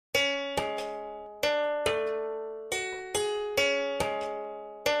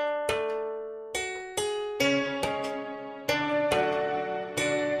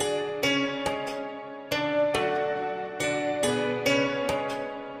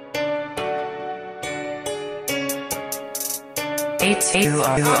I be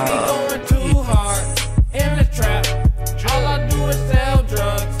going too hard in the trap. All I do is sell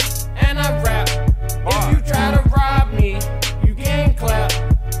drugs and I rap. If you try to rob me, you getting clapped.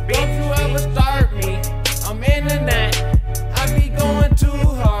 Don't you ever start me, I'm in the net. I be going too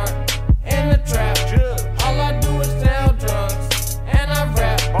hard in the trap. All I do is sell drugs and I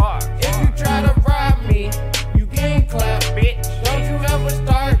rap. If you try to rob me, you getting clapped. Don't you ever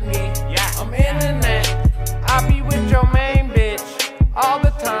start me, I'm in the net. I be with your main bitch all the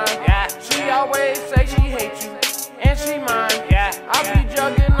time. She always say she hates you and she mine. I be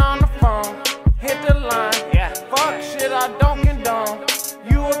jugging on the phone, hit the line. Fuck shit I don't condone,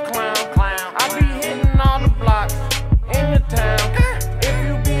 you a clown. I be hitting all the blocks in the town. If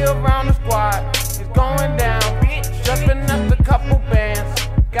you be around the squad, it's going down. Just finessed a couple bands,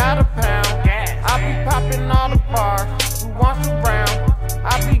 got a pound. I be popping all the bars, who wants a round?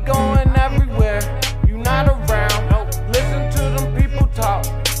 I be going everywhere, you not around. Listen to them people talk,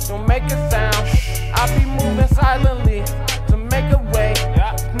 don't make a sound. I be moving silently to make a way.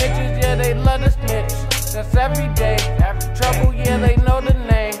 Snitches, yeah, they love to snitch, that's every day. Trouble, yeah, they know the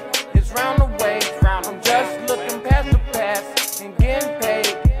name, it's round the way. I'm just looking past the past and getting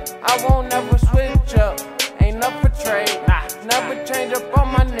paid. I won't never switch up, ain't up for trade. Never change up on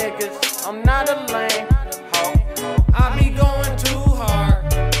my niggas, I'm not a lame. I be going too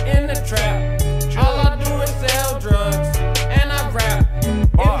hard in the trap. All I do is sell drugs and I rap.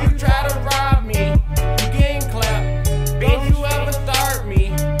 If you try to rob me, you getting clapped. Don't you ever start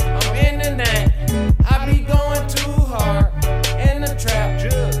me, I'm in the net. I be going too hard in the trap.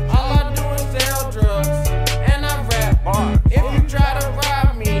 All I do is sell drugs and I rap. If you try to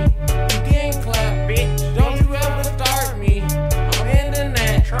rob me, you getting clapped. Don't you ever start me, I'm in the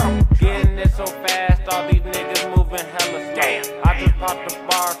net. Getting it so fast, all these niggas moving hella slow. I just popped the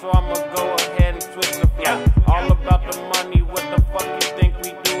bar, so I'ma go ahead and switch the flow. All about the money, what the fuck you think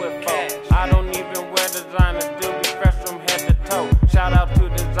we do it for? I don't even wear designer, still be fresh from head to toe. Shout out to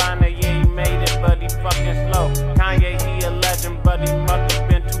designer, yeah, he made it, but he fucking slow. Kanye, he a legend, but he must have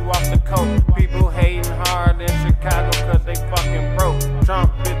been too off the coast. People hating hard in Chicago cause they fucking broke.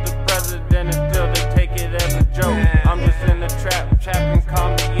 Trump is the president and still they take it as a joke. I'm just in the trap, and call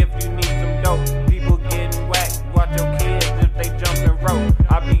me if you need some dope. People getting whacked, watch your kids if they jumping rope.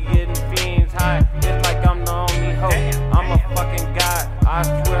 I be getting fiends high, it's like I'm the only hope. I'm a fucking god, I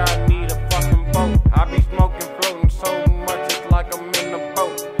swear I need a fucking boat. I be smoking, floating so much it's like I'm in a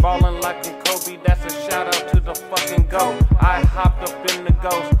boat. Ballin' like a Kobe, that's a shout out to the fucking GOAT. I hopped up in the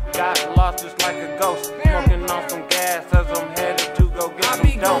ghost, got lost just like a ghost. Smoking on some gas as I'm headed to go get some dope. I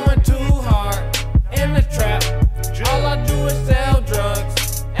be going too hard in the trap.